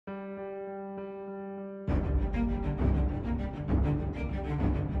I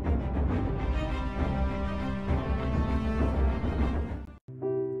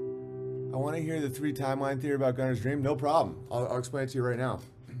want to hear the three timeline theory about Gunner's dream. No problem. I'll explain it to you right now.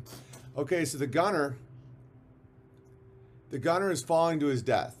 Okay, so the gunner is falling to his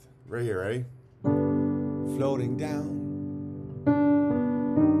death. Right here, ready? Floating down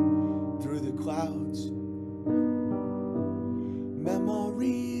through the clouds.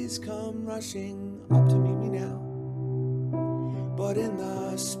 Memories come rushing up to meet me now. But in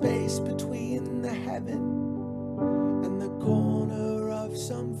the space between the heaven and the corner of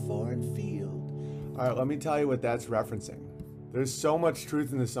some foreign field. All right, let me tell you what that's referencing. There's so much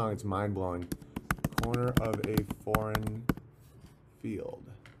truth in this song, it's mind-blowing. Corner of a foreign field.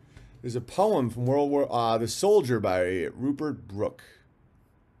 There's a poem from World War, The Soldier by Rupert Brooke.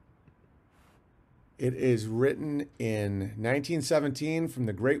 It is written in 1917 from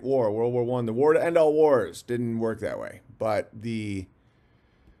the Great War, World War I. The war to end all wars didn't work that way, but it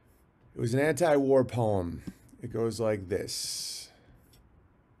was an anti-war poem. It goes like this.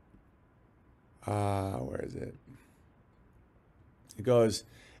 Where is it? It goes,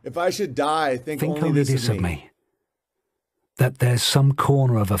 if I should die, think only this of me. That there's some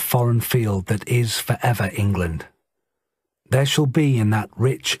corner of a foreign field that is forever England. There shall be in that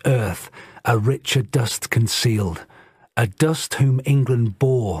rich earth a richer dust concealed, a dust whom England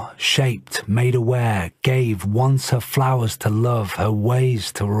bore, shaped, made aware, gave once her flowers to love, her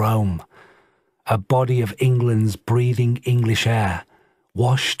ways to roam. A body of England's breathing English air,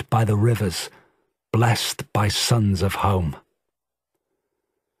 washed by the rivers, blessed by sons of home.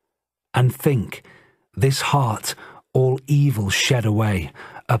 And think, this heart, all evil shed away,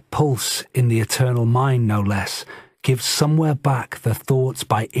 a pulse in the eternal mind no less, gives somewhere back the thoughts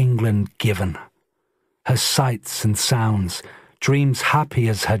by England given. Her sights and sounds, dreams happy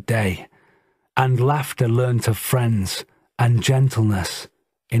as her day, and laughter learnt of friends, and gentleness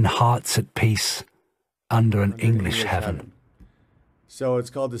in hearts at peace, under an English heaven. So it's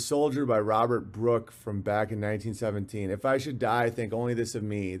called The Soldier by Robert Brooke from back in 1917. If I should die, think only this of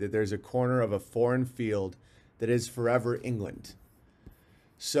me, that there's a corner of a foreign field that is forever England.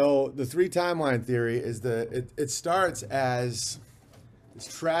 So the three timeline theory is it starts as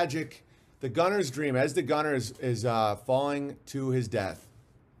this tragic, the gunner's dream, as the gunner is falling to his death.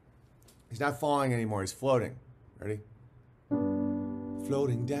 He's not falling anymore, he's floating. Ready?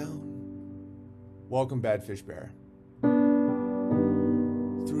 Floating down. Welcome, Bad Fish Bear.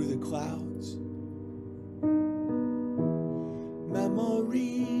 Through the clouds.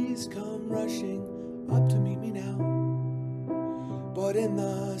 Memories come rushing up to meet me now. But in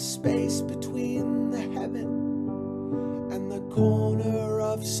the space between the heaven and the corner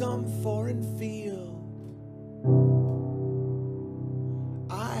of some foreign field,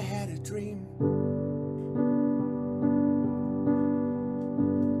 I had a dream.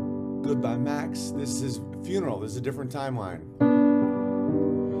 Goodbye, Max. This is his funeral. This is a different timeline.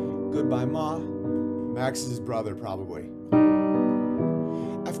 Goodbye, Ma. Max is his brother, probably.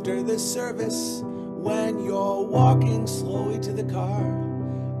 After the service, when you're walking slowly to the car,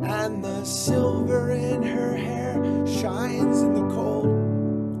 and the silver in her hair shines in the cold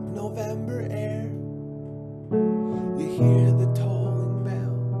November air, you hear the tolling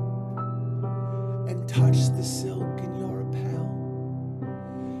bell and touch the silk in your lapel.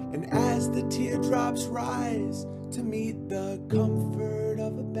 And as the teardrops rise to meet the comfort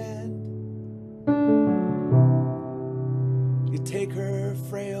of a band, you take her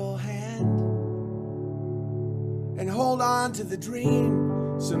frail hand and hold on to the dream.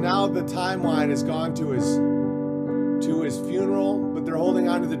 So now the timeline has gone to his funeral, but they're holding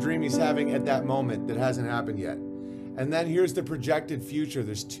on to the dream he's having at that moment that hasn't happened yet. And then here's the projected future.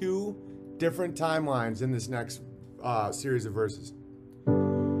 There's two different timelines in this next series of verses.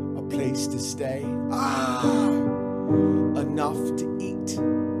 A place to stay. Enough to eat.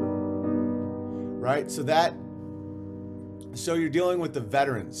 Right? So you're dealing with the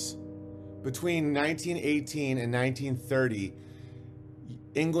veterans. Between 1918 and 1930,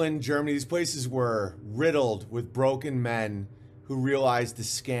 England, Germany, these places were riddled with broken men who realized the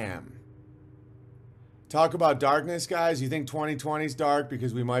scam. Talk about darkness, guys. You think 2020 is dark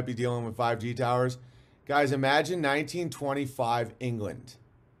because we might be dealing with 5G towers? Guys, imagine 1925 England.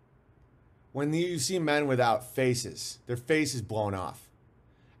 When you see men without faces, their faces blown off.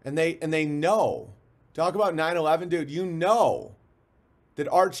 And they know. Talk about 9/11, dude. You know that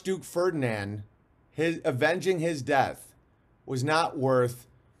Archduke Ferdinand, avenging his death, was not worth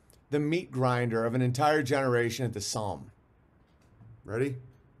the meat grinder of an entire generation at the Somme. Ready?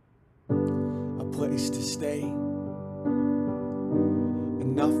 A place to stay,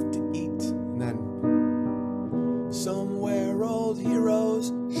 enough to eat, and then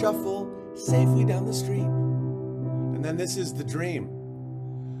shuffle safely down the street. And then this is the dream,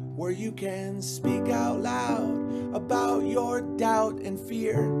 where you can speak out loud about your doubt and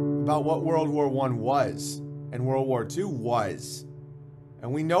fear, about what World War I was and World War II was.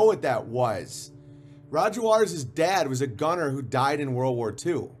 And we know what that was. Roger Waters' dad was a gunner who died in World War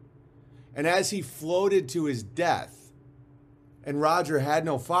II. And as he floated to his death, and Roger had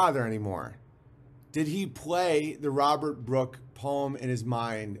no father anymore, did he play the Robert Brooke poem in his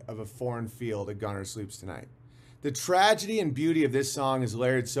mind of a foreign field, a gunner sleeps tonight? The tragedy and beauty of this song is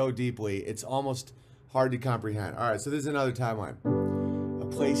layered so deeply, it's almost hard to comprehend. All right, so this is another timeline. A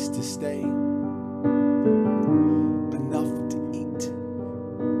place to stay, enough to eat.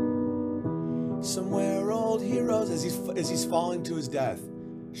 Somewhere old heroes, as he's falling to his death,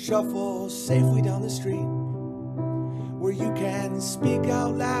 shuffle safely down the street, where you can speak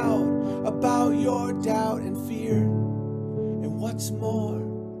out loud about your doubt and fear. And what's more,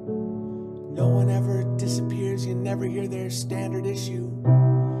 no one ever disappears. You never hear their standard issue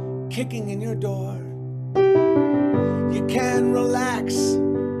kicking in your door. You can relax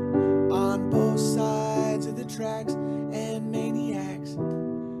on both sides of the tracks, and maniacs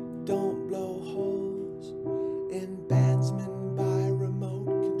don't blow holes in bandsmen by remote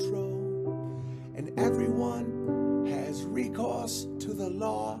control. And everyone has recourse to the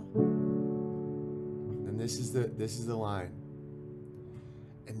law. And this is the line.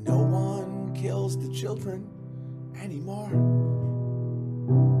 And no one kills the children anymore.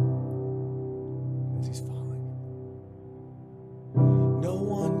 As he's falling. No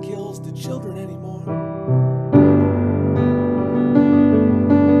one kills the children anymore.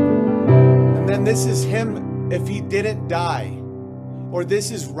 And then this is him if he didn't die. Or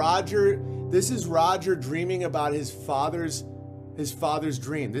this is Roger dreaming about his father's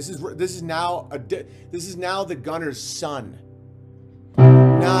dream. This is now the gunner's son.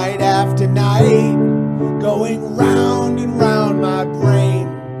 Night after night, going round and round my brain.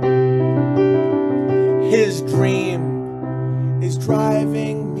 His dream is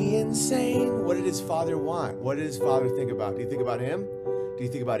driving me insane. What did his father want? What did his father think about? Do you think about him? Do you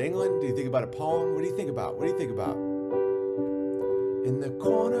think about England? Do you think about a poem? What do you think about? What do you think about? In the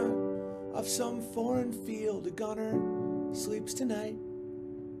corner of some foreign field, a gunner sleeps tonight.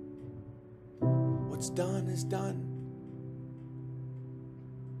 What's done is done.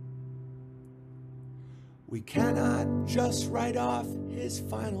 We cannot just write off his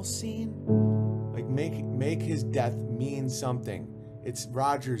final scene, like make his death mean something. It's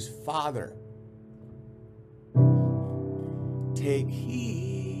Roger's father. Take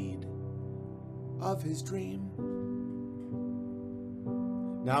heed of his dream.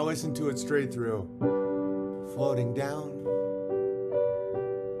 Now listen to it straight through. Floating down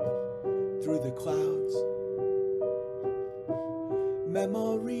through the clouds.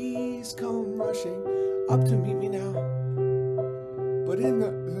 Memories come rushing up to meet me now. But in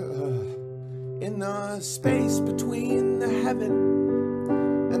the space between the heaven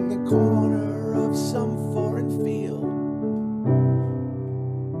and the corner of some foreign field,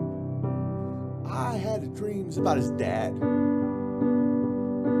 I had dreams about his dad.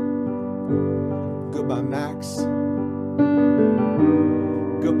 Goodbye, Max.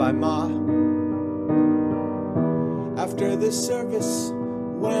 Goodbye, Ma. After the service,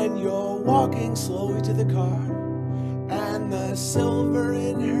 when you're walking slowly to the car, and the silver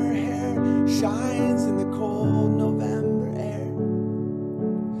in her hair shines in the cold November air,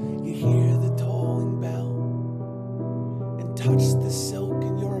 you hear the tolling bell and touch the silk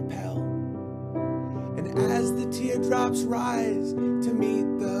in your lapel. And as the teardrops rise to meet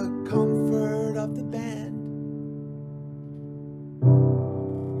the comfort of the band,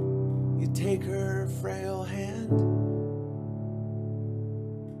 you take her frail hand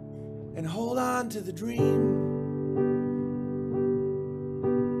and hold on to the dream.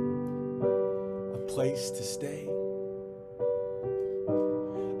 A place to stay,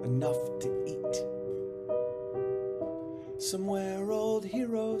 enough to eat. Somewhere old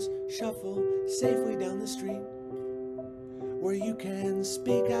heroes shuffle safely down the street, where you can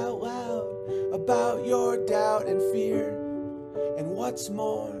speak out loud about your doubt and fear. And what's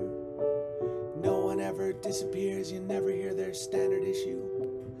more, no one ever disappears. You never hear their standard issue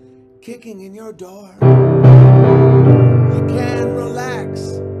kicking in your door. You can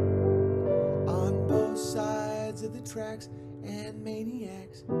relax on both sides of the tracks, and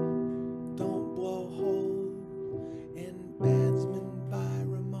maniacs don't blow holes in bandsmen by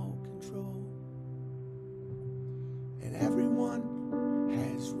remote control. And everyone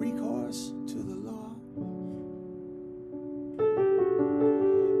has recourse to the law,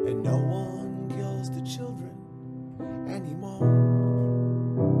 and no one kills the children anymore.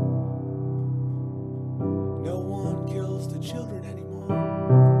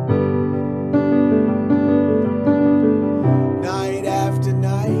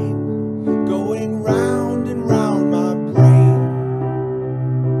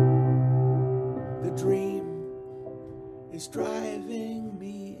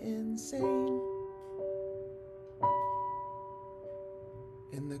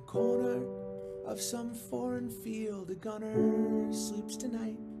 In the corner of some foreign field, a gunner sleeps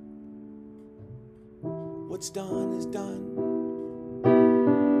tonight. What's done is done.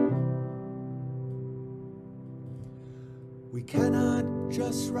 We cannot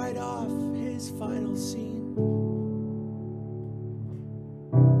just write off his final scene.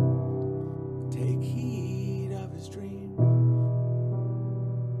 Take heed of his dream.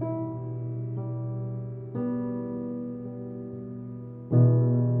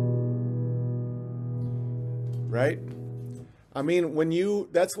 Right? I mean,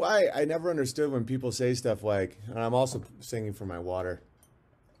 that's why I never understood when people say stuff like, and I'm also singing for my water.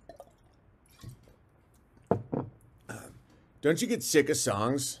 Don't you get sick of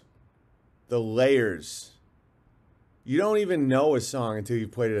songs? The layers. You don't even know a song until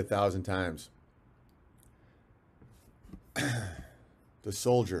you've played it 1,000 times. The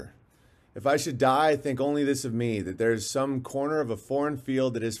soldier. If I should die, think only this of me, that there is some corner of a foreign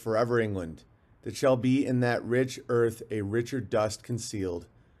field that is forever England, that shall be in that rich earth a richer dust concealed,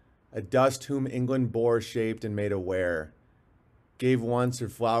 a dust whom England bore, shaped, and made aware, gave once her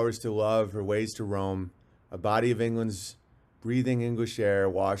flowers to love, her ways to roam, a body of England's breathing English air,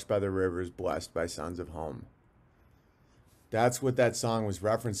 washed by the rivers, blessed by sons of home. That's what that song was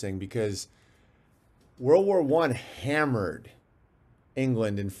referencing, because World War I hammered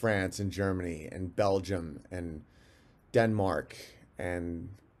England and France and Germany and Belgium and Denmark, and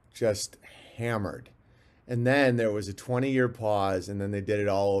just hammered. And then there was a 20-year pause, and then they did it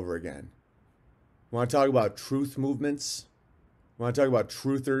all over again. You want to talk about truth movements? You want to talk about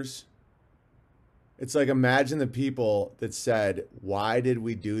truthers? It's like, imagine the people that said, why did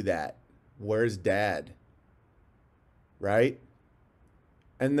we do that? Where's Dad? Right?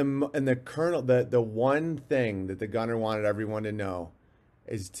 And the colonel, the one thing that the gunner wanted everyone to know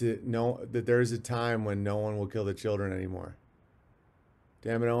is to know that there's a time when no one will kill the children anymore.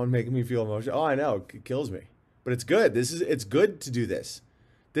 Damn it, Owen, making me feel emotional. Oh, I know, it kills me. But it's good. It's good to do this.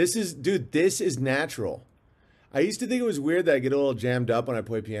 This is natural. I used to think it was weird that I get a little jammed up when I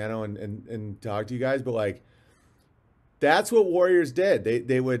play piano and talk to you guys, but like, that's what warriors did.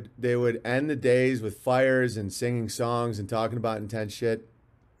 They would end the days with fires and singing songs and talking about intense shit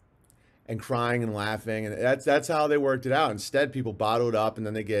and crying and laughing, and that's how they worked it out. Instead, people bottle it up, and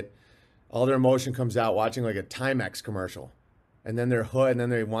then they get all their emotion comes out watching like a Timex commercial, and then they're hood, and then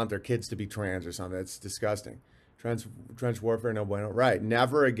they want their kids to be trans or something. It's disgusting. Trench warfare, no bueno. Right?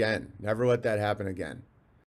 Never again. Never let that happen again.